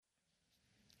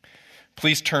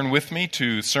Please turn with me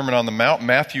to Sermon on the Mount,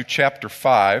 Matthew chapter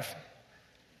 5.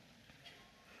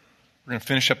 We're going to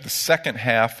finish up the second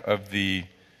half of the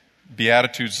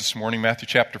Beatitudes this morning, Matthew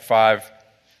chapter 5,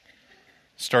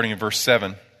 starting in verse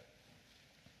 7.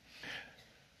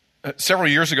 Several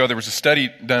years ago, there was a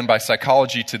study done by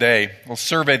Psychology Today, a little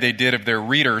survey they did of their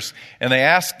readers, and they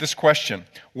asked this question: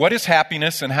 what is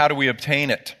happiness and how do we obtain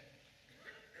it?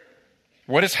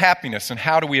 What is happiness and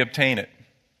how do we obtain it?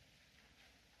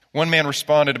 One man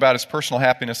responded about his personal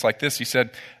happiness like this. He said,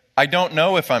 "I don't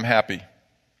know if I'm happy.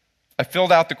 I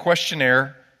filled out the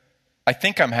questionnaire. I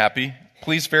think I'm happy.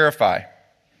 Please verify."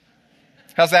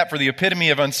 How's that for the epitome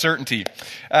of uncertainty?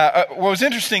 What was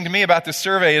interesting to me about this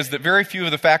survey is that very few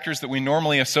of the factors that we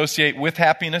normally associate with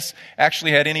happiness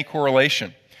actually had any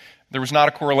correlation. There was not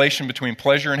a correlation between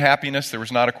pleasure and happiness. There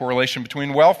was not a correlation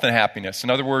between wealth and happiness. In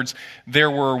other words, there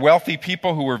were wealthy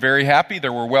people who were very happy.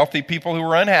 There were wealthy people who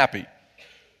were unhappy.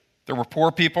 There were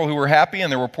poor people who were happy, and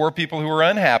there were poor people who were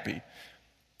unhappy.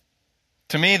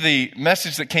 To me, the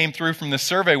message that came through from this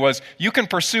survey was, you can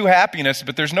pursue happiness,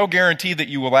 but there's no guarantee that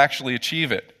you will actually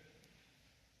achieve it.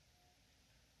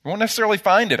 You won't necessarily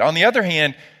find it. On the other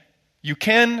hand, you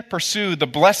can pursue the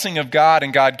blessing of God,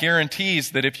 and God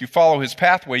guarantees that if you follow His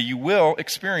pathway, you will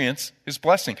experience His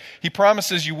blessing. He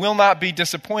promises you will not be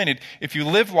disappointed. If you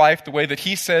live life the way that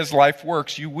He says life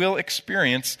works, you will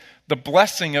experience the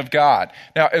blessing of God.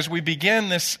 Now, as we begin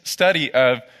this study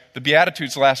of the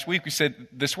Beatitudes last week, we said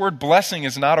this word blessing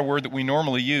is not a word that we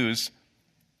normally use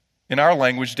in our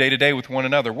language day to day with one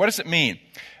another. What does it mean?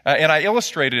 And I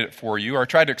illustrated it for you, or I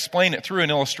tried to explain it through an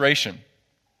illustration.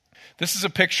 This is a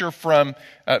picture from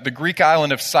the Greek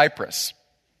island of Cyprus.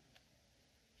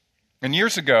 And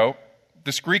years ago,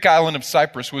 this Greek island of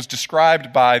Cyprus was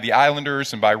described by the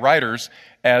islanders and by writers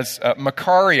as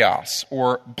Makarios,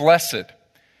 or blessed.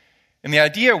 And the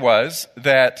idea was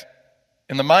that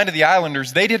in the mind of the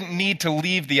islanders, they didn't need to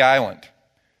leave the island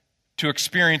to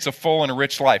experience a full and a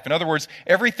rich life. In other words,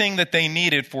 everything that they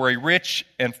needed for a rich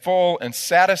and full and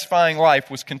satisfying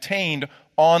life was contained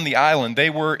on the island. They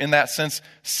were, in that sense,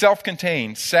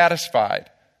 self-contained, satisfied,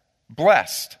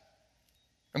 blessed.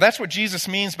 And that's what Jesus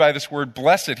means by this word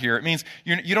blessed here. It means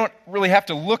you don't really have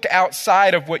to look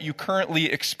outside of what you currently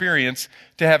experience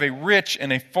to have a rich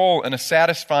and a full and a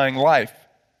satisfying life.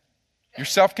 You're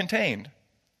self-contained.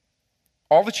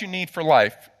 All that you need for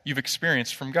life, you've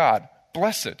experienced from God.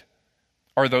 Blessed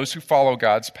are those who follow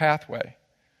God's pathway.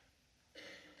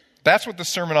 That's what the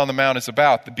Sermon on the Mount is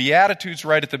about. The Beatitudes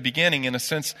right at the beginning, in a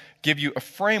sense, give you a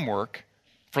framework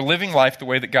for living life the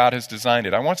way that God has designed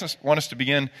it. I want us to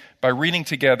begin by reading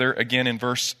together again in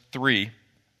verse 3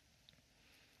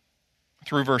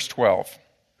 through verse 12.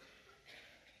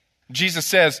 Jesus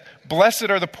says, "Blessed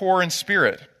are the poor in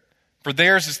spirit, for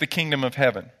theirs is the kingdom of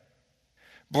heaven.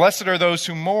 Blessed are those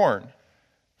who mourn,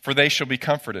 for they shall be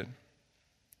comforted.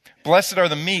 Blessed are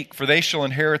the meek, for they shall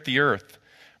inherit the earth.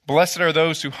 Blessed are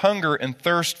those who hunger and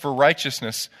thirst for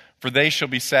righteousness, for they shall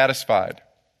be satisfied.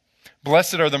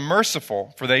 Blessed are the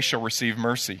merciful, for they shall receive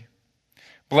mercy.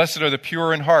 Blessed are the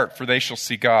pure in heart, for they shall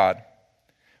see God.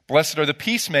 Blessed are the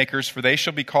peacemakers, for they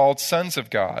shall be called sons of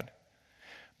God.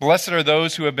 Blessed are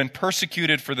those who have been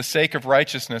persecuted for the sake of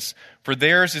righteousness, for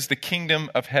theirs is the kingdom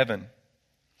of heaven.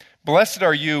 Blessed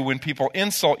are you when people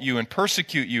insult you and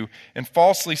persecute you and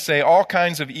falsely say all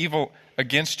kinds of evil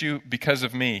against you because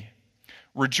of me.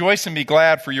 Rejoice and be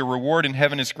glad, for your reward in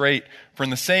heaven is great, for in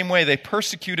the same way they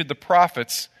persecuted the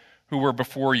prophets who were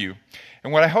before you."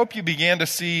 And what I hope you began to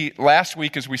see last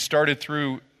week as we started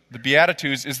through the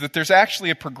Beatitudes is that there's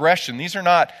actually a progression. These are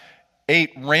not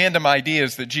 8 random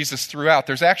ideas that Jesus threw out.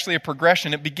 There's actually a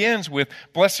progression. It begins with,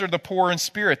 blessed are the poor in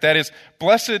spirit. That is,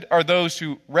 blessed are those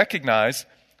who recognize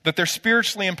that they're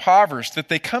spiritually impoverished, that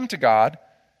they come to God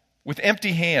with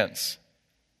empty hands.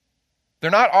 They're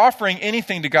not offering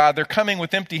anything to God. They're coming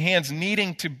with empty hands,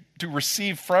 needing to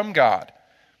receive from God.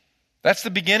 That's the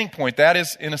beginning point. That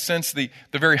is, in a sense, the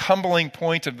very humbling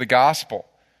point of the gospel.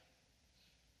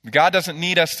 God doesn't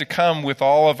need us to come with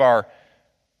all of our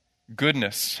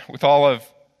goodness, with all of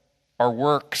our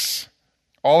works,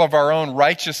 all of our own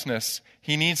righteousness.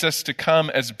 He needs us to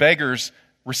come as beggars,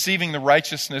 receiving the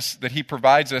righteousness that He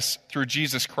provides us through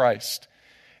Jesus Christ.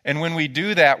 And when we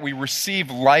do that, we receive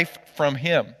life from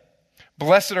Him.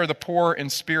 Blessed are the poor in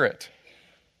spirit.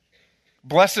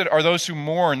 Blessed are those who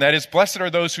mourn. That is, blessed are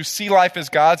those who see life as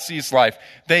God sees life.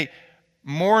 They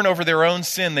mourn over their own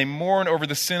sin. They mourn over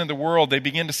the sin of the world. They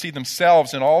begin to see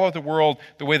themselves and all of the world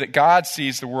the way that God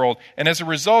sees the world. And as a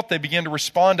result, they begin to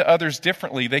respond to others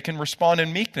differently. They can respond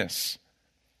in meekness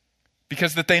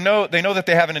because that they know that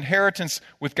they have an inheritance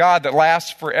with God that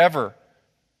lasts forever.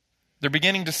 They're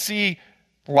beginning to see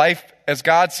life as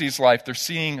God sees life. They're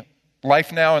seeing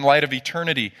life now in light of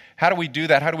eternity. How do we do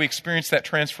that? How do we experience that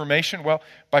transformation? Well,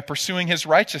 by pursuing His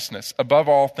righteousness above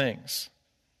all things.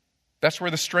 That's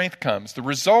where the strength comes. The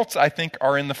results, I think,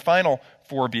 are in the final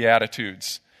 4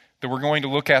 Beatitudes that we're going to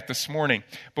look at this morning.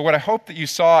 But what I hope that you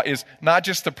saw is not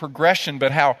just the progression,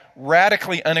 but how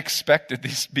radically unexpected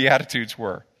these Beatitudes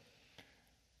were.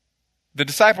 The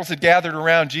disciples had gathered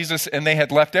around Jesus and they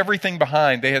had left everything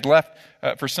behind. They had left,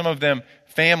 for some of them,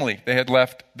 family. They had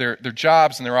left their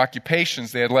jobs and their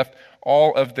occupations. They had left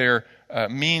all of their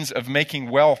means of making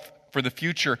wealth for the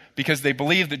future because they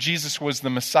believed that Jesus was the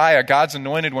Messiah, God's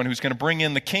anointed one who's going to bring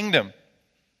in the kingdom.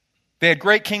 They had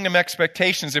great kingdom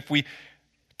expectations. If we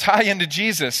tie into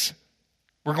Jesus,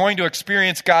 we're going to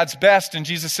experience God's best. And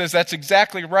Jesus says, that's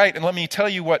exactly right. And let me tell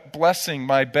you what blessing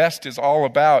my best is all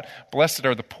about. Blessed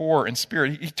are the poor in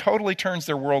spirit. He totally turns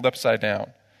their world upside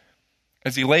down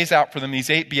as He lays out for them these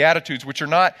 8 Beatitudes, which are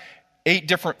not 8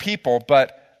 different people,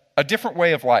 but a different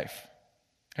way of life,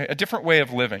 a different way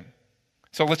of living.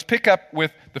 So let's pick up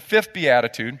with the 5th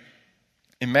Beatitude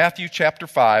in Matthew chapter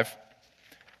 5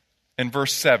 and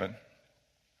verse 7.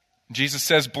 Jesus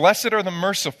says, "Blessed are the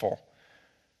merciful,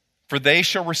 for they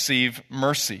shall receive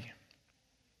mercy."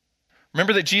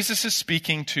 Remember that Jesus is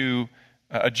speaking to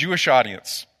a Jewish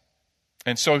audience.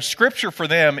 And so Scripture for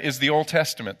them is the Old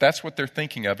Testament. That's what they're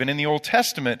thinking of. And in the Old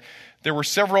Testament, there were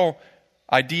several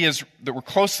ideas that were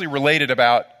closely related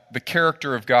about the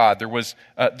character of God. There was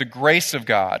the grace of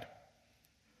God,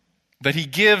 that He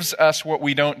gives us what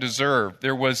we don't deserve.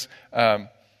 There was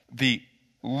the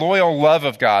loyal love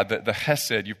of God, the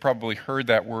hesed. You've probably heard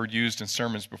that word used in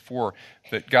sermons before,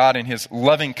 that God in His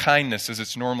loving kindness, as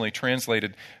it's normally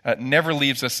translated, never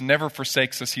leaves us, never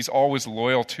forsakes us. He's always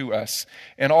loyal to us.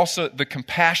 And also the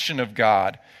compassion of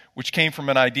God, which came from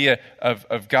an idea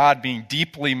of God being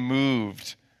deeply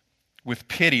moved with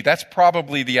pity. That's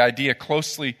probably the idea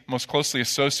most closely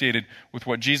associated with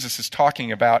what Jesus is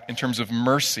talking about in terms of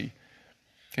mercy.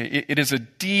 Okay, it is a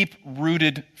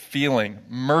deep-rooted feeling,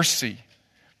 mercy.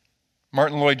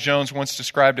 Martin Lloyd-Jones once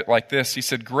described it like this. He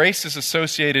said, "Grace is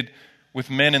associated with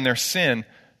men in their sin,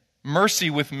 mercy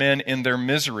with men in their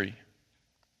misery.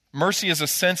 Mercy is a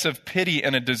sense of pity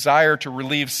and a desire to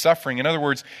relieve suffering." In other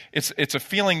words, it's a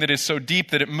feeling that is so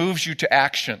deep that it moves you to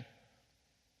action.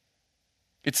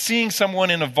 It's seeing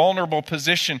someone in a vulnerable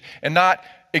position and not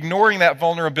ignoring that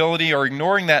vulnerability or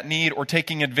ignoring that need or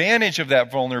taking advantage of that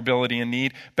vulnerability and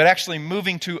need, but actually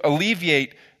moving to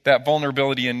alleviate that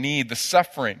vulnerability and need, the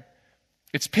suffering.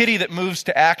 It's pity that moves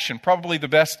to action. Probably the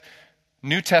best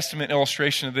New Testament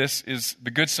illustration of this is the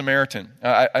Good Samaritan.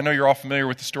 I know you're all familiar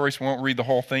with the story, so we won't read the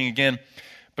whole thing again.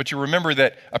 But you remember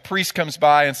that a priest comes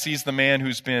by and sees the man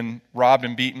who's been robbed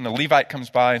and beaten. A Levite comes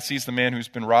by and sees the man who's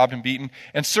been robbed and beaten.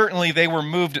 And certainly they were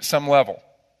moved at some level.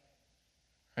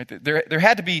 Right? There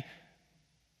had to be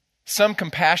some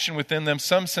compassion within them,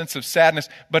 some sense of sadness,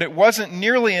 but it wasn't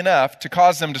nearly enough to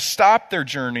cause them to stop their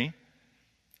journey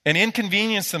and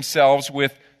inconvenience themselves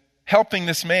with helping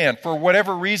this man for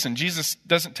whatever reason. Jesus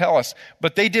doesn't tell us,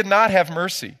 but they did not have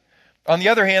mercy. On the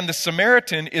other hand, the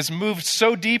Samaritan is moved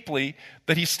so deeply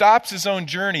that he stops his own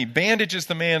journey, bandages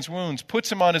the man's wounds,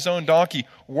 puts him on his own donkey,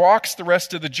 walks the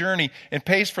rest of the journey, and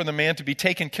pays for the man to be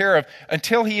taken care of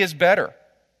until he is better.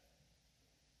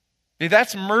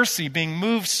 That's mercy, being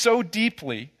moved so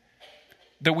deeply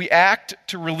that we act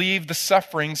to relieve the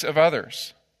sufferings of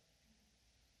others.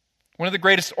 One of the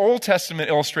greatest Old Testament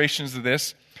illustrations of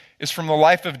this is from the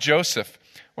life of Joseph.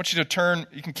 I want you to turn,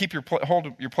 you can keep hold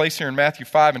of your place here in Matthew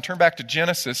 5 and turn back to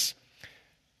Genesis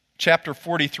chapter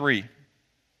 43.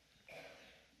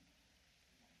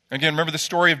 Again, remember the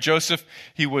story of Joseph.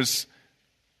 He was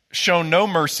shown no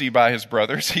mercy by his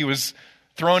brothers. He was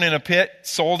thrown in a pit,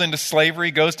 sold into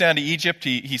slavery, goes down to Egypt.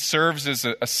 He serves as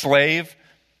a slave,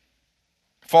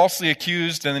 falsely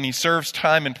accused, and then he serves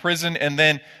time in prison, and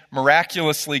then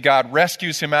miraculously God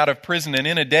rescues him out of prison, and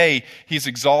in a day he's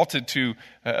exalted to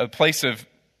a place of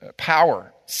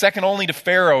power, second only to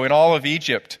Pharaoh in all of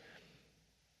Egypt.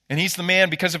 And he's the man,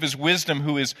 because of his wisdom,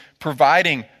 who is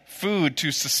providing food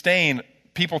to sustain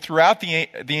people throughout the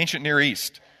ancient Near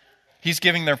East. He's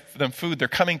giving them food. They're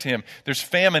coming to him. There's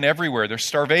famine everywhere. There's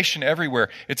starvation everywhere.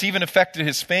 It's even affected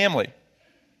his family,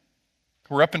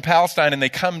 who are up in Palestine, and they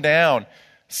come down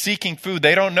seeking food.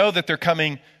 They don't know that they're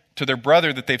coming to their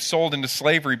brother that they've sold into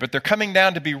slavery, but they're coming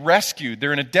down to be rescued.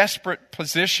 They're in a desperate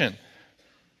position.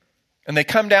 And they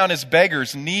come down as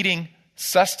beggars, needing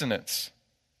sustenance.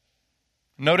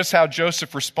 Notice how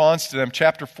Joseph responds to them.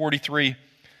 Chapter 43,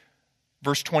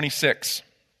 verse 26.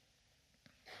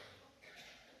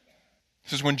 It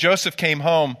says, "When Joseph came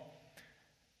home,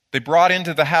 They brought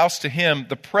into the house to him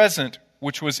the present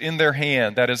which was in their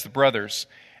hand, that is, the brothers.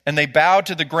 And they bowed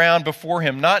to the ground before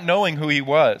him, not knowing who he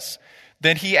was.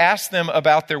 Then he asked them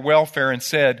about their welfare and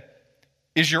said,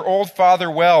 "Is your old father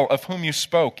well, of whom you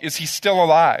spoke? Is he still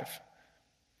alive?"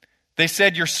 They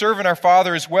said, "Your servant our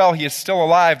father is well, he is still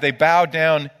alive." They bowed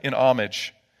down in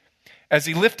homage. As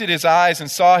he lifted his eyes and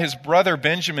saw his brother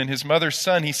Benjamin, his mother's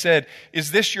son, he said,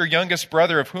 "Is this your youngest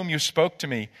brother of whom you spoke to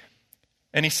me?"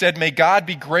 And he said, "May God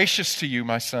be gracious to you,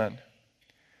 my son."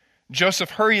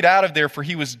 Joseph hurried out of there, for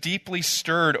he was deeply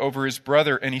stirred over his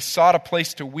brother, and he sought a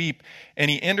place to weep, and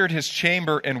he entered his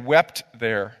chamber and wept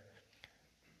there.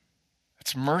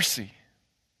 It's mercy.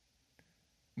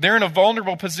 They're in a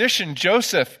vulnerable position.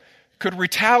 Joseph could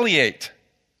retaliate.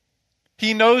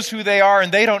 He knows who they are,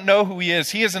 and they don't know who he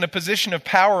is. He is in a position of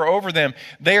power over them.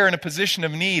 They are in a position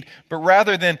of need. But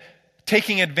rather than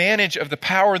taking advantage of the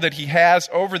power that he has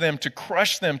over them to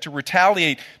crush them, to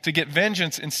retaliate, to get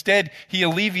vengeance, instead he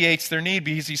alleviates their need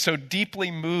because he's so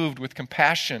deeply moved with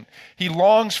compassion. He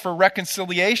longs for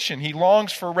reconciliation. He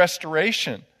longs for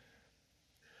restoration.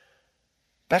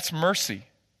 That's mercy.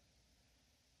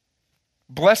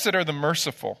 Blessed are the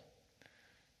merciful,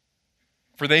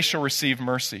 for they shall receive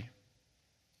mercy.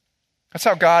 That's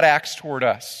how God acts toward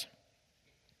us.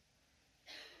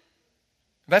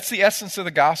 That's the essence of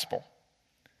the gospel.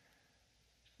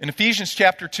 In Ephesians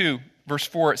chapter 2, verse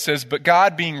 4, it says, "But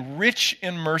God, being rich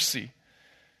in mercy,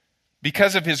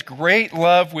 because of his great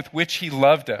love with which he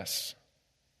loved us."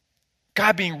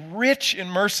 God being rich in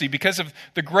mercy because of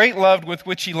the great love with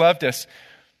which he loved us,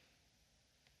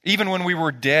 even when we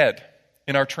were dead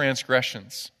in our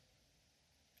transgressions.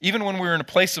 Even when we were in a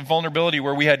place of vulnerability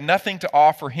where we had nothing to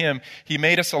offer him, he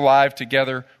made us alive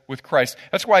together with Christ.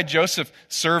 That's why Joseph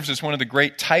serves as one of the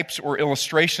great types or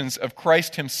illustrations of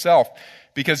Christ himself.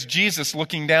 Because Jesus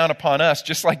looking down upon us,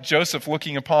 just like Joseph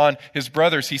looking upon his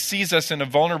brothers, he sees us in a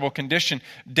vulnerable condition,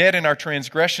 dead in our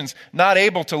transgressions, not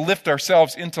able to lift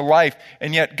ourselves into life,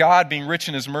 and yet God, being rich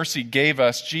in his mercy, gave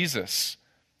us Jesus.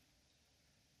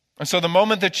 And so the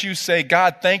moment that you say,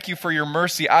 "God, thank you for your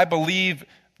mercy. I believe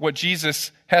what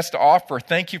Jesus has to offer.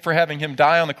 Thank you for having him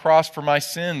die on the cross for my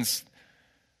sins.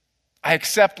 I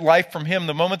accept life from him."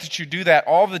 The moment that you do that,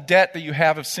 all the debt that you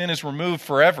have of sin is removed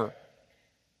forever.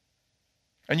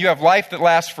 And you have life that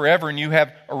lasts forever, and you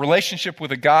have a relationship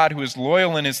with a God who is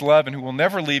loyal in his love and who will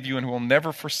never leave you and who will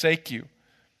never forsake you.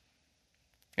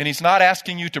 And he's not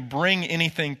asking you to bring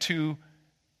anything to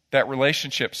that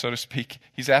relationship, so to speak.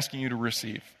 He's asking you to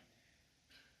receive.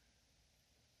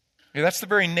 Okay, that's the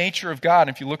very nature of God.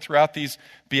 And if you look throughout these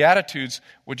Beatitudes,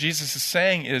 what Jesus is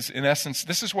saying is, in essence,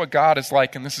 this is what God is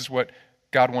like, and this is what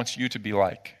God wants you to be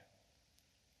like.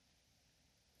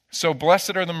 So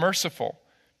blessed are the merciful,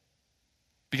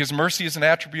 because mercy is an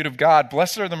attribute of God.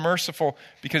 Blessed are the merciful,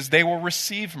 because they will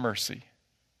receive mercy.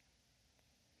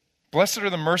 Blessed are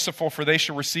the merciful, for they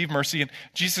shall receive mercy. And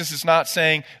Jesus is not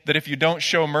saying that if you don't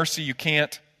show mercy, you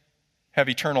can't have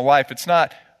eternal life. It's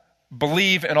not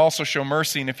believe and also show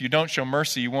mercy, and if you don't show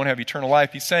mercy, you won't have eternal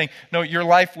life. He's saying, no, your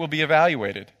life will be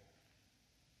evaluated.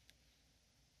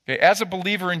 Okay, as a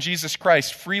believer in Jesus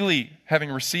Christ, freely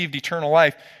having received eternal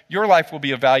life, your life will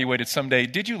be evaluated someday.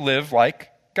 Did you live like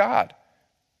God?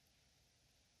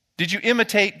 Did you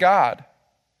imitate God?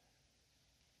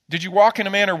 Did you walk in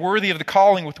a manner worthy of the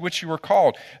calling with which you were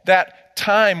called? That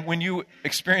time when you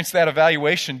experienced that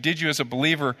evaluation, did you as a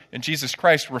believer in Jesus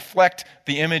Christ reflect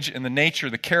the image and the nature,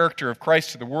 the character of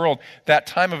Christ to the world? That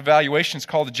time of evaluation is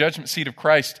called the judgment seat of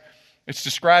Christ. It's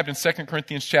described in 2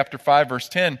 Corinthians chapter 5, verse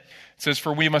 10. It says,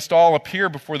 "For we must all appear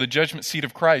before the judgment seat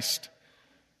of Christ,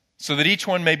 so that each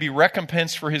one may be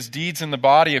recompensed for his deeds in the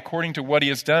body according to what he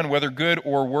has done, whether good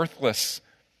or worthless."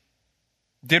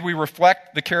 Did we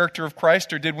reflect the character of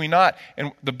Christ or did we not?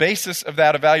 And the basis of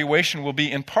that evaluation will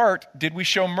be, in part, did we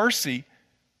show mercy?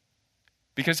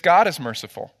 Because God is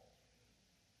merciful.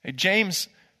 Hey, James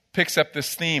picks up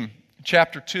this theme in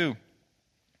chapter 2.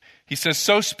 He says,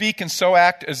 "So speak and so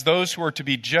act as those who are to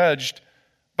be judged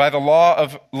by the law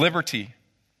of liberty.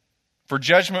 For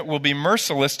judgment will be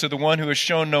merciless to the one who has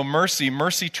shown no mercy.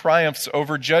 Mercy triumphs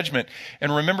over judgment."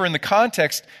 And remember, in the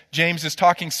context, James is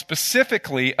talking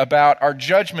specifically about our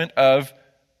judgment of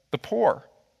the poor.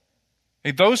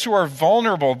 Those who are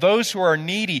vulnerable, those who are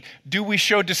needy, do we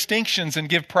show distinctions and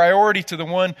give priority to the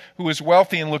one who is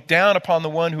wealthy and look down upon the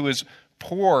one who is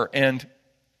poor and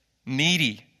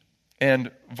needy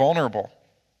and vulnerable?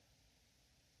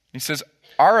 He says,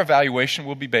 our evaluation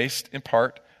will be based in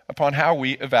part upon how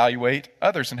we evaluate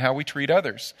others and how we treat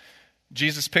others.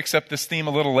 Jesus picks up this theme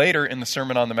a little later in the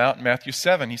Sermon on the Mount in Matthew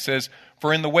 7. He says,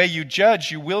 "For in the way you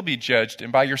judge, you will be judged,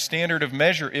 and by your standard of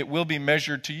measure, it will be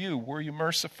measured to you. Were you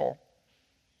merciful?"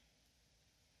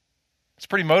 It's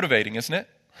pretty motivating, isn't it?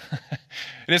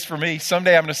 It is for me.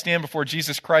 Someday I'm going to stand before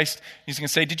Jesus Christ. He's going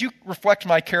to say, "Did you reflect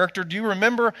my character? Do you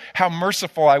remember how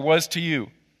merciful I was to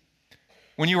you?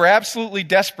 When you were absolutely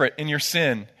desperate in your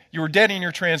sin, you were dead in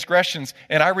your transgressions,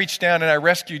 and I reached down and I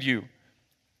rescued you.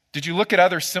 Did you look at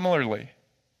others similarly?"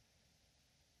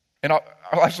 And our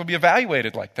lives will be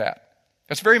evaluated like that.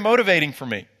 That's very motivating for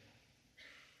me.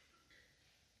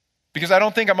 Because I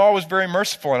don't think I'm always very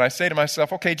merciful, and I say to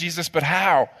myself, "Okay, Jesus, but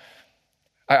how?"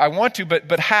 I want to,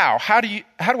 but how? How do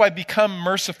I become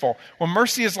merciful? Well,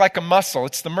 mercy is like a muscle.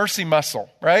 It's the mercy muscle,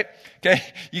 right? Okay,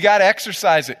 you got to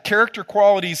exercise it. Character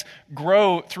qualities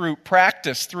grow through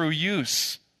practice, through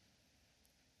use.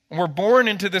 We're born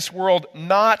into this world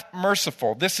not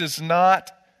merciful. This is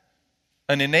not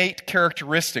an innate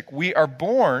characteristic. We are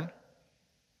born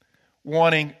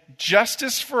wanting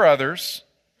justice for others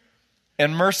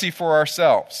and mercy for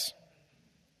ourselves.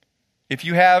 If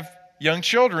you have young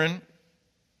children,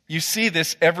 you see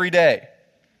this every day,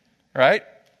 right?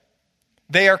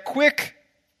 They are quick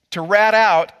to rat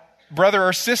out brother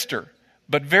or sister,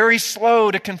 but very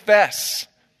slow to confess,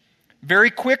 very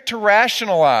quick to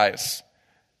rationalize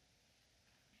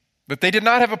that they did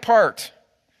not have a part.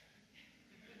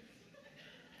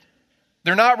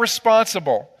 They're not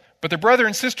responsible, but their brother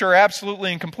and sister are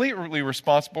absolutely and completely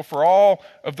responsible for all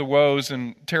of the woes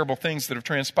and terrible things that have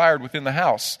transpired within the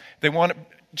house. They want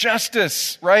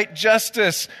justice, right?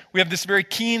 Justice. We have this very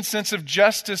keen sense of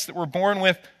justice that we're born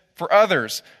with for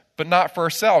others, but not for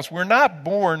ourselves. We're not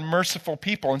born merciful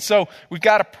people. And so we've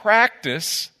got to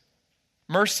practice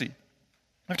mercy.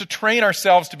 We have to train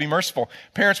ourselves to be merciful.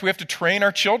 Parents, we have to train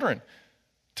our children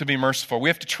to be merciful. We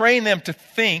have to train them to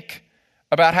think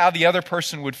about how the other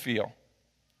person would feel.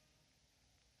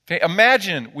 Okay,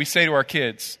 imagine we say to our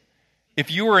kids, if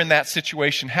you were in that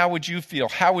situation, how would you feel?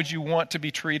 How would you want to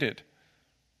be treated?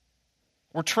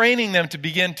 We're training them to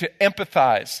begin to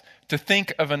empathize, to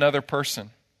think of another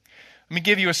person. Let me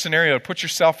give you a scenario. Put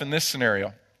yourself in this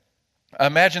scenario.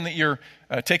 Imagine that you're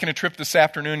taking a trip this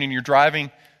afternoon and you're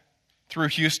driving through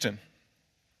Houston.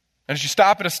 And as you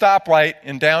stop at a stoplight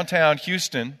in downtown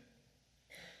Houston,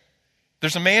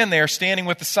 there's a man there standing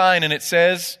with a sign and it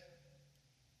says,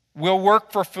 "We'll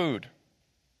work for food."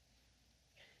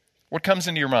 What comes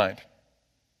into your mind?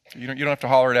 You don't have to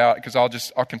holler it out because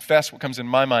I'll confess what comes in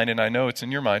my mind, and I know it's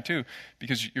in your mind too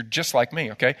because you're just like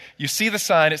me, okay? You see the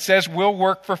sign, it says, "We'll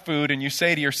work for food," and you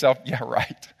say to yourself, "Yeah,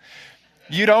 right.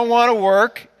 You don't want to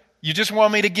work. You just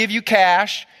want me to give you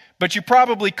cash, but you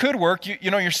probably could work.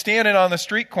 You're standing on the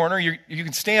street corner. You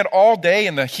can stand all day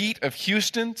in the heat of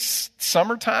Houston,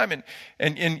 summertime,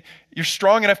 and you're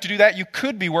strong enough to do that. You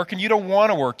could be working. You don't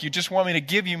want to work. You just want me to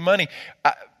give you money."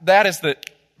 That's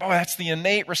the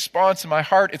innate response in my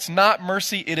heart. It's not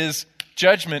mercy. It is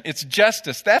judgment. It's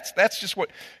justice. That's just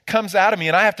what comes out of me.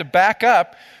 And I have to back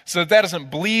up so that doesn't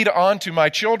bleed onto my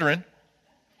children,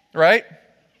 right?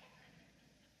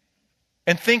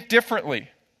 And think differently.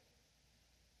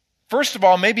 First of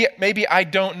all, maybe I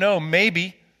don't know.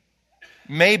 Maybe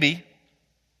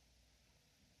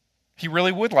he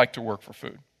really would like to work for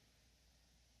food.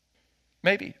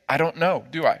 Maybe. I don't know,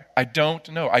 do I? I don't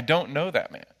know. I don't know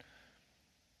that man.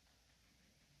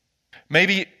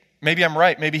 Maybe I'm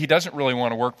right. Maybe he doesn't really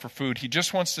want to work for food. He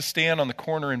just wants to stand on the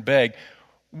corner and beg.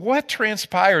 What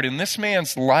transpired in this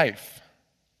man's life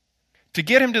to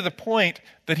get him to the point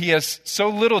that he has so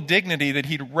little dignity that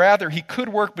he could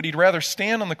work, but he'd rather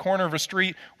stand on the corner of a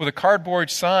street with a cardboard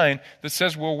sign that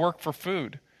says, "We'll work for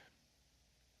food"?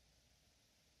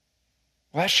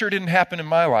 Well, that sure didn't happen in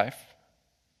my life.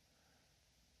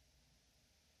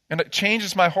 And it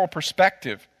changes my whole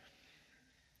perspective.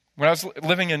 When I was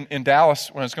living in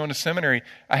Dallas, when I was going to seminary,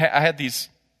 I had these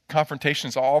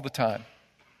confrontations all the time.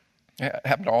 It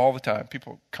happened all the time.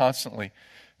 People constantly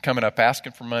coming up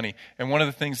asking for money. And one of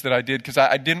the things that I did, because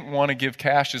I didn't want to give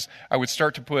cash, is I would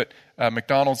start to put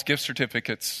McDonald's gift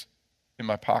certificates in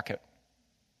my pocket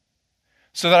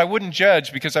so that I wouldn't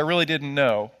judge because I really didn't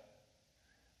know,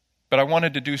 but I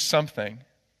wanted to do something.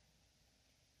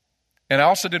 And I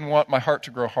also didn't want my heart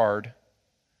to grow hard.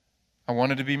 I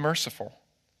wanted to be merciful.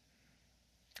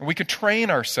 We could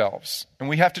train ourselves, and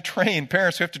we have to train,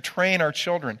 parents, we have to train our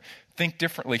children. Think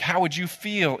differently. How would you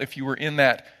feel if you were in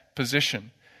that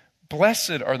position?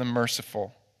 Blessed are the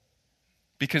merciful,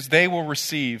 because they will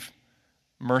receive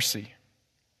mercy.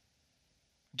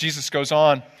 Jesus goes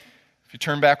on. If you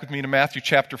turn back with me to Matthew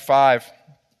chapter 5,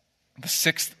 the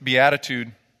 6th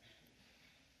beatitude.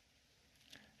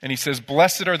 And he says,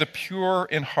 blessed are the pure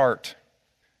in heart,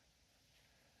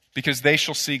 because they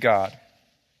shall see God.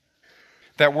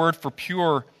 That word for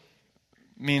pure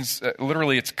means,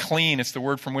 literally, it's clean. It's the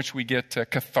word from which we get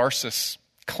catharsis,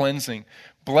 cleansing.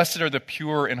 Blessed are the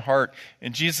pure in heart.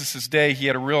 In Jesus' day, he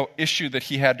had a real issue that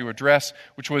he had to address,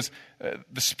 which was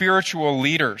the spiritual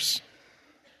leaders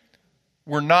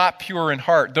were not pure in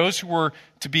heart. Those who were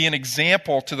to be an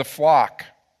example to the flock.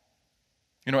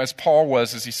 You know, as Paul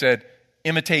was, as he said,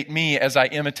 imitate me as I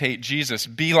imitate Jesus.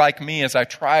 Be like me as I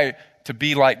try to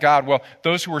be like God. Well,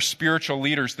 those who were spiritual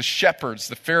leaders, the shepherds,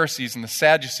 the Pharisees and the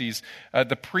Sadducees,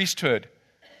 the priesthood,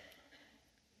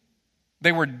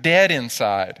 they were dead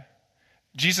inside.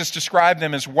 Jesus described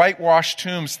them as whitewashed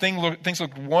tombs. Things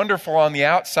looked wonderful on the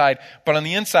outside, but on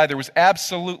the inside there was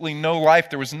absolutely no life.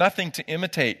 There was nothing to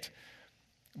imitate.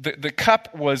 The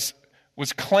cup was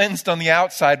cleansed on the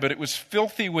outside, but it was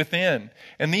filthy within.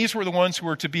 And these were the ones who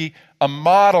were to be a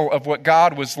model of what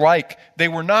God was like. They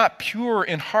were not pure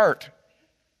in heart.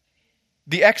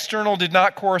 The external did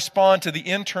not correspond to the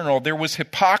internal. There was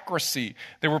hypocrisy.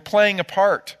 They were playing a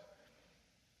part.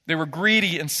 They were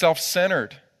greedy and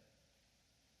self-centered.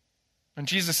 And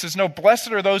Jesus says, no,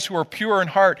 blessed are those who are pure in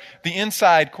heart. The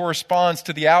inside corresponds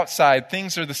to the outside.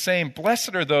 Things are the same.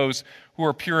 Blessed are those who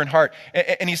are pure in heart.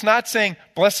 And he's not saying,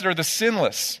 blessed are the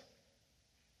sinless.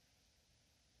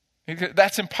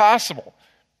 That's impossible.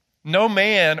 No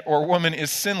man or woman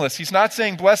is sinless. He's not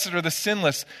saying, blessed are the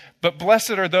sinless, but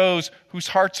blessed are those whose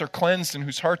hearts are cleansed and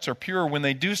whose hearts are pure. When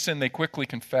they do sin, they quickly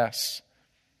confess.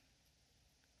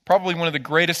 Probably one of the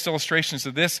greatest illustrations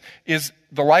of this is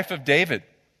the life of David.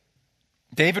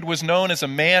 David was known as a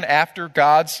man after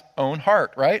God's own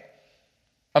heart, right?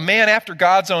 A man after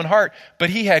God's own heart, but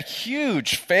he had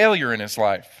huge failure in his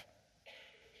life.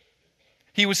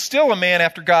 He was still a man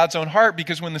after God's own heart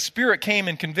because when the Spirit came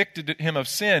and convicted him of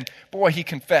sin, boy, he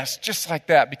confessed just like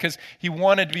that because he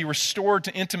wanted to be restored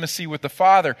to intimacy with the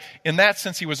Father. In that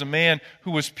sense, he was a man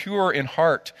who was pure in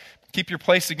heart. Keep your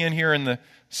place again here in the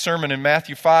sermon in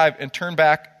Matthew 5 and turn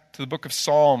back to the book of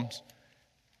Psalms,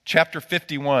 chapter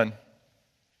 51.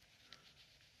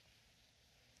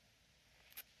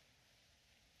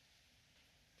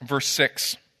 Verse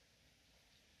 6.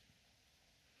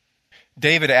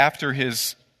 David, after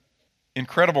his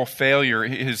incredible failure,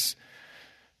 his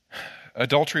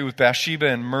adultery with Bathsheba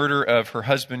and murder of her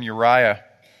husband Uriah,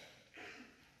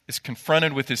 is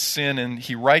confronted with his sin, and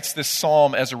he writes this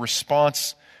psalm as a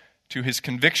response to his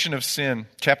conviction of sin.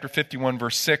 Chapter 51,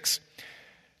 verse 6. It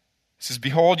says,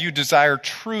 behold, you desire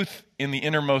truth in the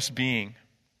innermost being,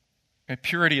 and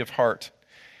purity of heart.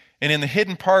 And in the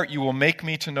hidden part you will make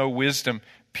me to know wisdom.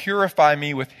 Purify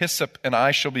me with hyssop, and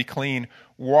I shall be clean.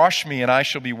 Wash me, and I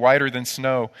shall be whiter than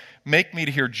snow. Make me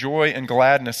to hear joy and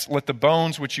gladness. Let the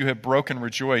bones which you have broken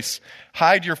rejoice.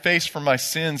 Hide your face from my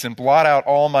sins, and blot out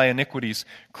all my iniquities.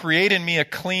 Create in me a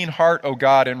clean heart, O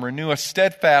God, and renew a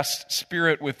steadfast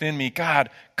spirit within me. God,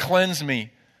 cleanse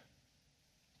me.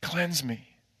 Cleanse me.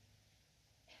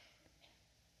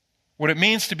 What it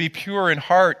means to be pure in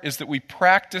heart is that we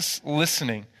practice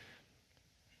listening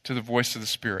to the voice of the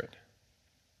Spirit.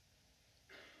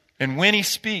 And when he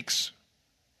speaks,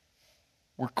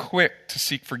 we're quick to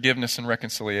seek forgiveness and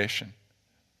reconciliation.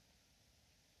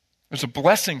 There's a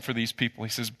blessing for these people. He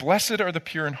says, blessed are the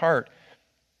pure in heart,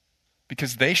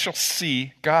 because they shall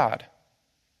see God.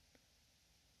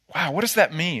 Wow, what does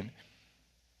that mean?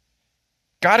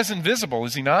 God is invisible,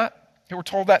 is he not? We're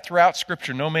told that throughout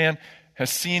Scripture. No man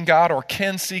has seen God or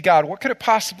can see God. What could it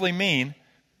possibly mean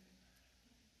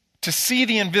to see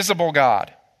the invisible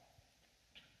God?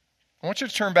 I want you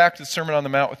to turn back to the Sermon on the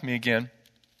Mount with me again.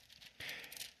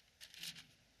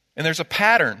 And there's a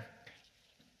pattern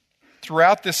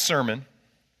throughout this sermon,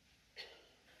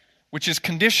 which is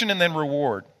condition and then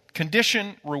reward.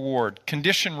 Condition, reward.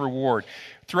 Condition, reward.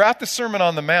 Throughout the Sermon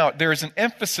on the Mount, there is an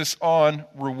emphasis on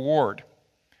reward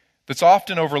that's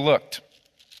often overlooked.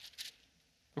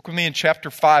 Look with me in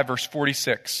chapter 5, verse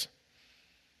 46.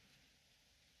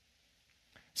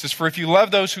 It says, for if you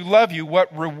love those who love you,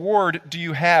 what reward do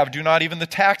you have? Do not even the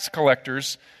tax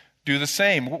collectors do the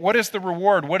same? What is the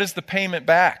reward? What is the payment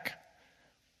back?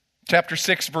 Chapter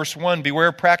 6, verse 1,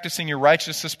 beware practicing your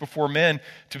righteousness before men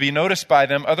to be noticed by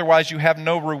them, otherwise you have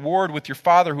no reward with your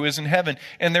Father who is in heaven.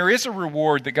 And there is a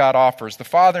reward that God offers. The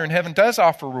Father in heaven does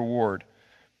offer reward.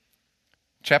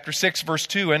 Chapter 6, verse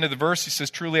 2, end of the verse, he says,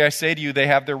 truly I say to you, they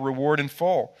have their reward in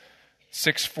full.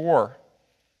 6:4.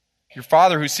 Your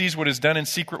Father who sees what is done in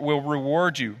secret will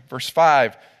reward you. Verse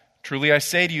 5, truly I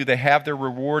say to you, they have their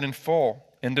reward in full.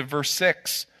 End of verse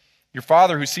 6. Your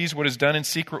Father who sees what is done in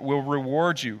secret will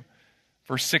reward you.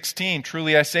 Verse 16,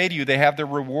 truly I say to you, they have their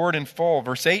reward in full.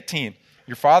 Verse 18,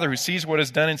 your Father who sees what is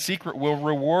done in secret will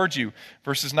reward you.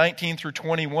 Verses 19 through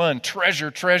 21, treasure,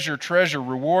 treasure, treasure,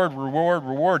 reward, reward,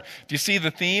 reward. Do you see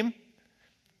the theme?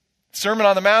 Sermon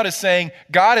on the Mount is saying,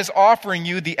 God is offering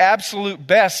you the absolute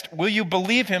best. Will you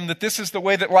believe Him that this is the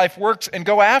way that life works and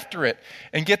go after it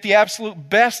and get the absolute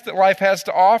best that life has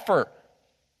to offer?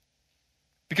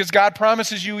 Because God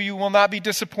promises you, you will not be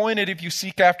disappointed if you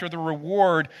seek after the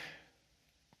reward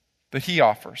that He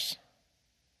offers.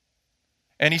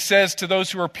 And He says to those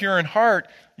who are pure in heart,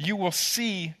 you will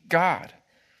see God.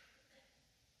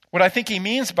 What I think He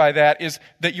means by that is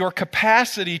that your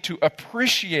capacity to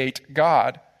appreciate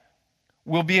God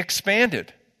will be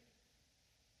expanded.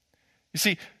 You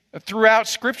see, throughout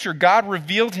Scripture, God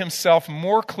revealed Himself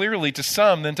more clearly to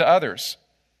some than to others.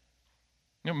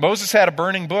 Moses had a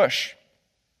burning bush.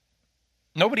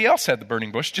 Nobody else had the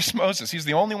burning bush, just Moses. He's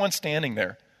the only one standing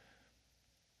there.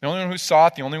 The only one who saw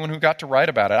it, the only one who got to write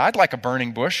about it. I'd like a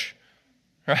burning bush,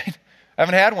 right? I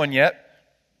haven't had one yet.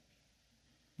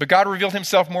 But God revealed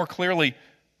Himself more clearly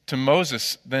to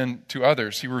Moses than to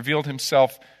others. He revealed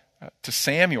Himself to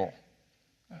Samuel.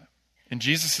 In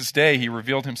Jesus' day, He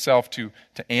revealed Himself to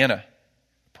Anna,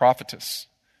 prophetess,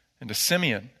 and to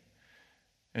Simeon.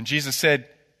 And Jesus said,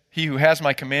 he who has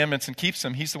my commandments and keeps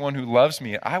them, he's the one who loves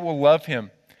me. I will love him,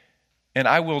 and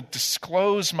I will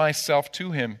disclose myself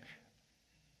to him.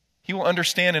 He will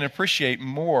understand and appreciate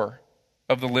more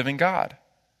of the living God.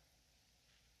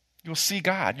 You'll see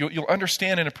God. You'll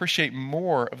understand and appreciate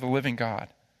more of the living God.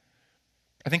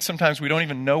 I think sometimes we don't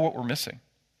even know what we're missing.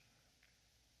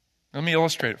 Let me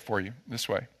illustrate it for you this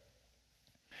way.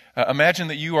 Imagine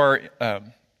that you are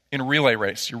in a relay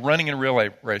race. You're running in a relay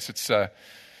race. It's a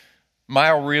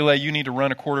mile relay. You need to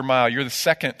run a quarter mile. You're the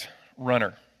second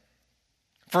runner.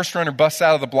 First runner busts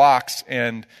out of the blocks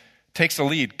and takes the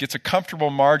lead, gets a comfortable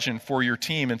margin for your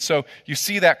team. And so you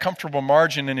see that comfortable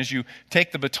margin, and as you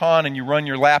take the baton and you run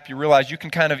your lap, you realize you can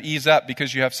kind of ease up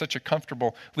because you have such a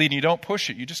comfortable lead. And you don't push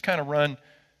it. You just kind of run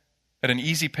at an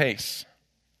easy pace.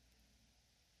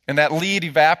 And that lead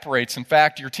evaporates. In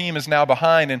fact, your team is now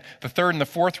behind, and the third and the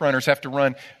fourth runners have to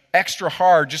run extra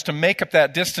hard just to make up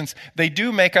that distance. They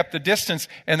do make up the distance,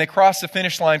 and they cross the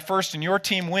finish line first, and your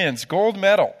team wins. Gold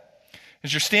medal.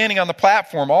 As you're standing on the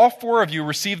platform, all four of you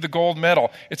receive the gold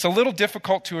medal. It's a little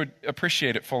difficult to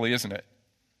appreciate it fully, isn't it?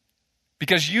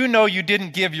 Because you know you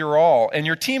didn't give your all, and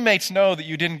your teammates know that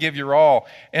you didn't give your all,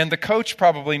 and the coach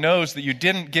probably knows that you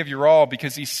didn't give your all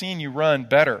because he's seen you run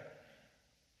better.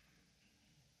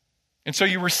 And so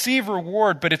you receive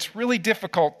reward, but it's really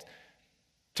difficult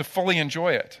to fully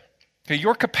enjoy it. Okay,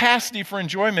 your capacity for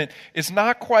enjoyment is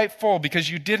not quite full because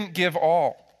you didn't give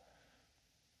all.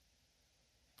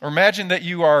 Or imagine that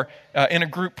you are in a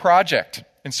group project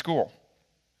in school,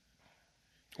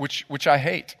 which I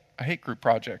hate. I hate group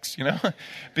projects,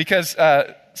 because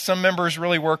some members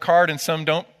really work hard and some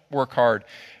don't work hard.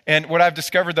 And what I've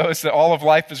discovered, though, is that all of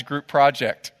life is a group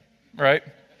project, right?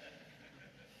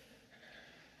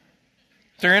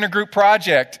 They're in a group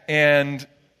project, and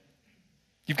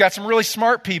you've got some really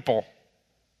smart people,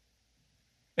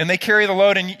 and they carry the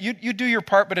load, and you do your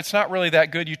part, but it's not really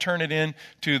that good. You turn it in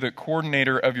to the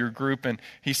coordinator of your group, and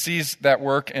he sees that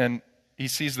work, and he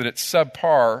sees that it's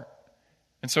subpar,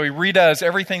 and so he redoes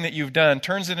everything that you've done,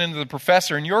 turns it into the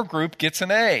professor, and your group gets an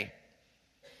A. A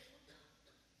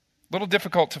little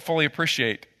difficult to fully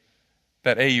appreciate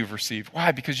that A you've received.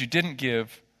 Why? Because you didn't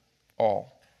give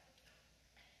all.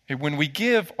 When we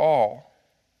give all,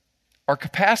 our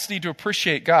capacity to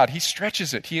appreciate God, He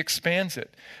stretches it, He expands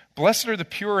it. Blessed are the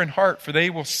pure in heart, for they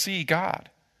will see God.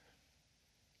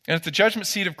 And at the judgment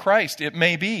seat of Christ, it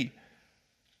may be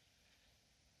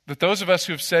that those of us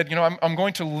who have said, I'm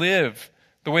going to live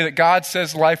the way that God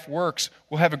says life works,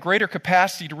 will have a greater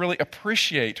capacity to really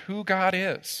appreciate who God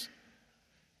is.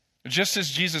 Just as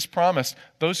Jesus promised,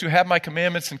 those who have my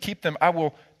commandments and keep them, I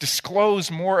will disclose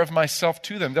more of myself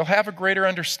to them. They'll have a greater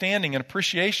understanding and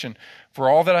appreciation for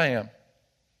all that I am.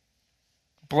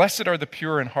 Blessed are the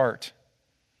pure in heart.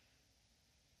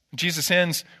 Jesus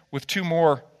ends with two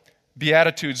more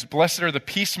beatitudes. Blessed are the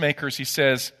peacemakers, he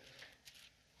says,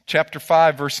 chapter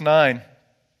 5, verse 9,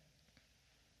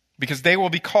 because they will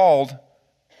be called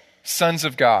sons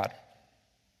of God.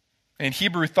 In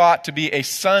Hebrew, thought to be a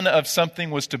son of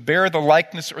something was to bear the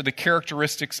likeness or the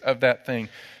characteristics of that thing.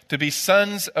 To be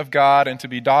sons of God and to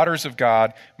be daughters of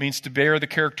God means to bear the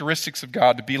characteristics of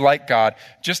God, to be like God.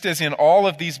 Just as in all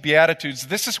of these Beatitudes,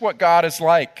 this is what God is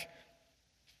like.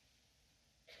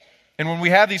 And when we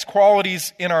have these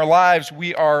qualities in our lives,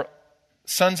 we are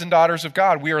sons and daughters of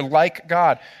God. We are like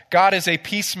God. God is a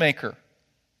peacemaker.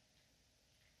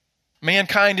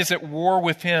 Mankind is at war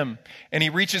with him, and he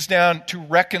reaches down to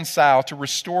reconcile, to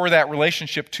restore that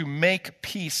relationship, to make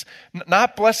peace.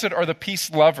 Not blessed are the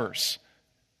peace lovers,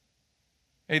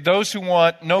 those who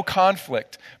want no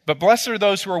conflict, but blessed are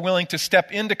those who are willing to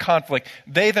step into conflict.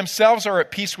 They themselves are at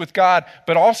peace with God,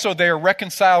 but also they are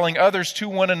reconciling others to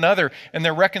one another, and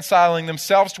they're reconciling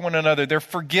themselves to one another. They're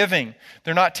forgiving.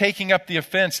 They're not taking up the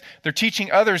offense. They're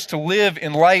teaching others to live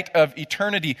in light of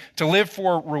eternity, to live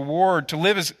for reward, to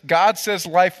live as God says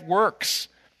life works,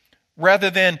 rather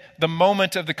than the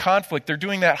moment of the conflict. They're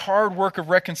doing that hard work of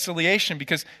reconciliation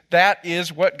because that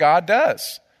is what God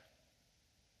does.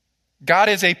 God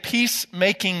is a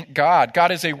peacemaking God.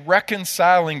 God is a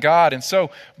reconciling God. And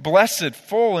so, blessed,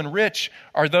 full, and rich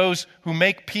are those who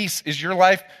make peace. Is your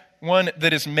life one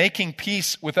that is making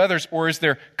peace with others, or is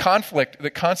there conflict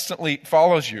that constantly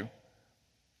follows you?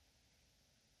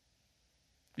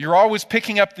 You're always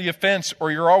picking up the offense,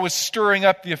 or you're always stirring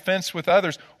up the offense with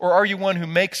others, or are you one who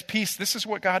makes peace? This is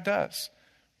what God does.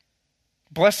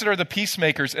 Blessed are the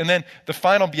peacemakers. And then the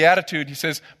final beatitude, he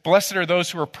says, blessed are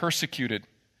those who are persecuted.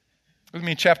 With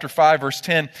me in chapter 5, verse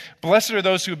 10. Blessed are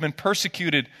those who have been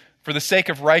persecuted for the sake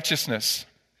of righteousness.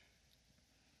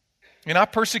 You're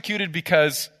not persecuted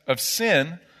because of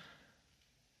sin,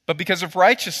 but because of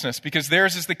righteousness, because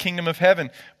theirs is the kingdom of heaven.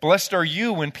 Blessed are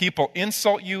you when people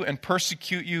insult you and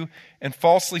persecute you and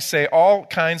falsely say all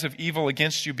kinds of evil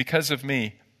against you because of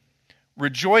me.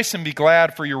 Rejoice and be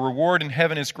glad, for your reward in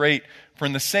heaven is great, for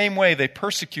in the same way they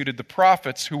persecuted the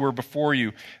prophets who were before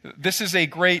you. This is a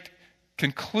great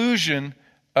conclusion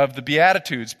of the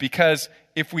Beatitudes, because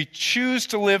if we choose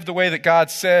to live the way that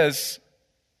God says,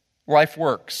 life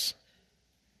works.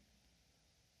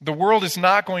 The world is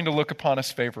not going to look upon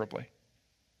us favorably,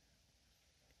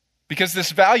 because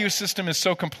this value system is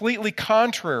so completely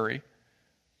contrary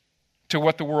to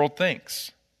what the world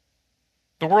thinks.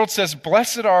 The world says,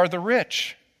 blessed are the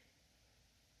rich,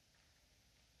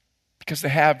 because they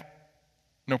have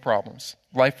no problems.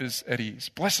 Life is at ease.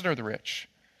 Blessed are the rich.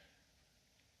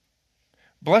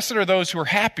 Blessed are those who are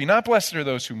happy, not blessed are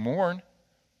those who mourn.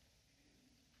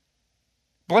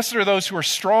 Blessed are those who are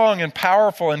strong and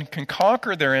powerful and can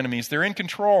conquer their enemies. They're in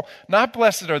control. Not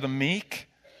blessed are the meek.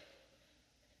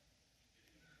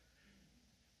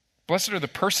 Blessed are the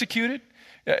persecuted.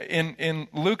 In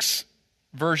Luke's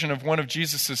version of one of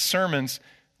Jesus' sermons,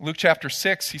 Luke chapter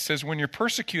 6, he says, when you're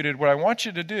persecuted, what I want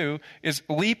you to do is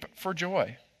leap for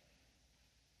joy.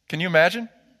 Can you imagine?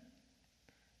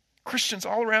 Christians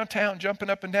all around town jumping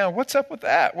up and down. What's up with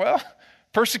that? Well,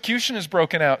 persecution is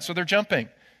broken out, so they're jumping.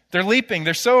 They're leaping.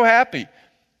 They're so happy.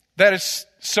 That is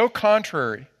so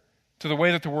contrary to the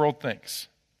way that the world thinks.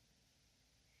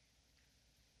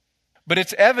 But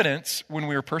it's evidence when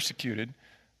we are persecuted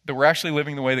that we're actually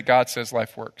living the way that God says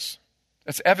life works.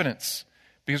 That's evidence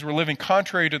because we're living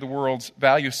contrary to the world's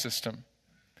value system.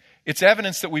 It's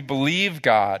evidence that we believe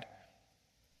God,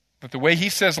 that the way he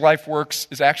says life works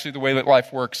is actually the way that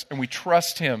life works, and we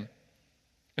trust him.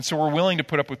 And so we're willing to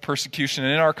put up with persecution.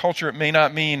 And in our culture, it may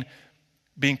not mean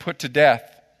being put to death.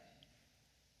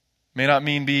 It may not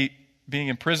mean being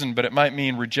in prison, but it might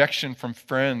mean rejection from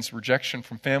friends, rejection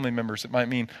from family members. It might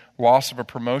mean loss of a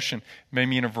promotion. It may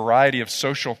mean a variety of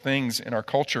social things in our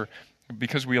culture.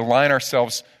 Because we align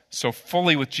ourselves so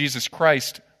fully with Jesus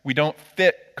Christ, we don't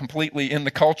fit completely in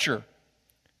the culture.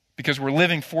 Because we're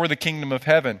living for the kingdom of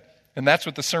heaven. And that's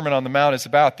what the Sermon on the Mount is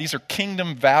about. These are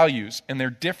kingdom values, and they're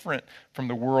different from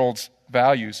the world's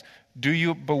values. Do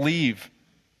you believe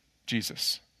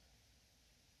Jesus?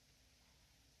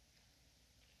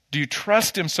 Do you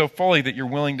trust him so fully that you're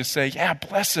willing to say, yeah,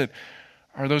 blessed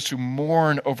are those who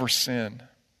mourn over sin?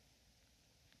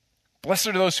 Blessed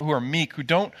are those who are meek, who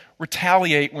don't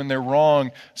retaliate when they're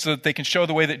wrong, so that they can show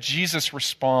the way that Jesus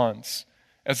responds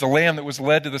as the lamb that was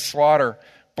led to the slaughter.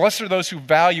 Blessed are those who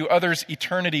value others'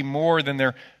 eternity more than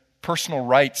their personal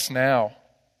rights now.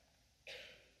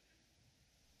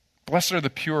 Blessed are the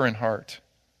pure in heart,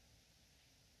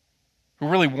 who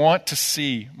really want to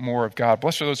see more of God.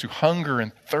 Blessed are those who hunger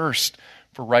and thirst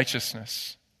for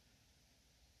righteousness.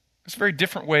 It's a very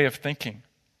different way of thinking.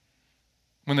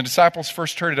 When the disciples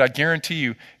first heard it, I guarantee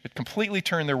you, it completely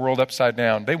turned their world upside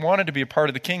down. They wanted to be a part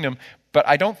of the kingdom, but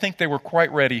I don't think they were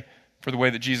quite ready for the way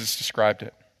that Jesus described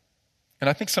it. And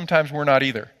I think sometimes we're not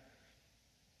either.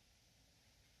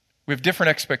 We have different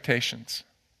expectations.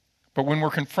 But when we're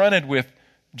confronted with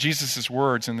Jesus'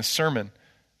 words in the sermon,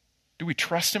 do we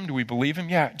trust him? Do we believe him?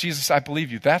 Yeah, Jesus, I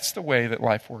believe you. That's the way that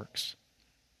life works.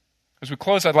 As we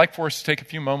close, I'd like for us to take a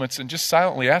few moments and just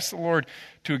silently ask the Lord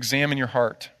to examine your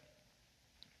heart.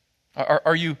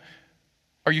 Are you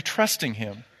trusting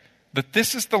him? that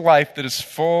this is the life that is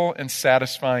full and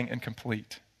satisfying and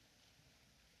complete.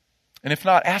 And if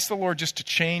not, ask the Lord just to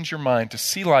change your mind, to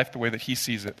see life the way that he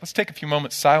sees it. Let's take a few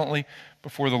moments silently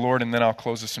before the Lord, and then I'll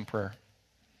close this in prayer.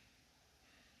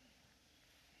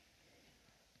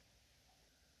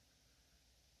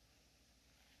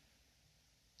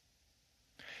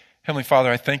 Heavenly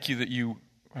Father, I thank you that you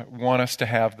want us to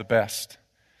have the best,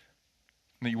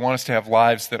 that you want us to have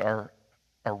lives that are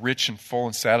rich and full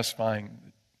and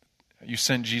satisfying. You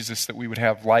sent Jesus that we would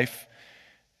have life,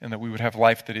 and that we would have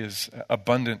life that is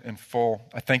abundant and full.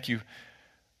 I thank you,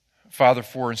 Father,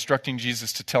 for instructing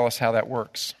Jesus to tell us how that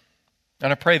works.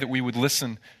 And I pray that we would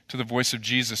listen to the voice of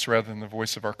Jesus rather than the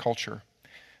voice of our culture,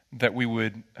 that we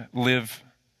would live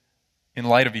in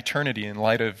light of eternity, in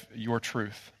light of your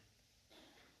truth.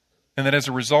 And that as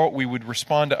a result, we would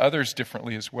respond to others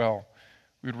differently as well.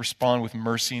 We would respond with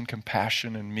mercy and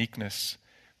compassion and meekness.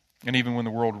 And even when the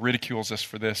world ridicules us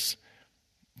for this,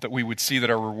 that we would see that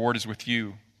our reward is with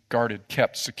you, guarded,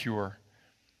 kept, secure.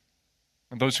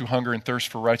 And those who hunger and thirst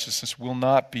for righteousness will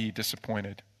not be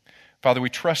disappointed. Father, we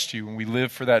trust you and we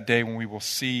live for that day when we will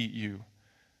see you.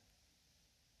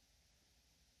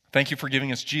 Thank you for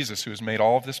giving us Jesus, who has made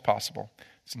all of this possible.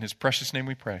 It's in his precious name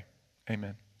we pray.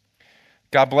 Amen.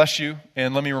 God bless you,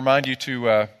 and let me remind you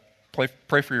to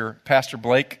pray for your pastor,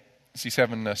 Blake, as he's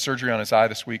having surgery on his eye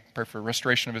this week. Pray for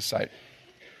restoration of his sight.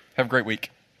 Have a great week.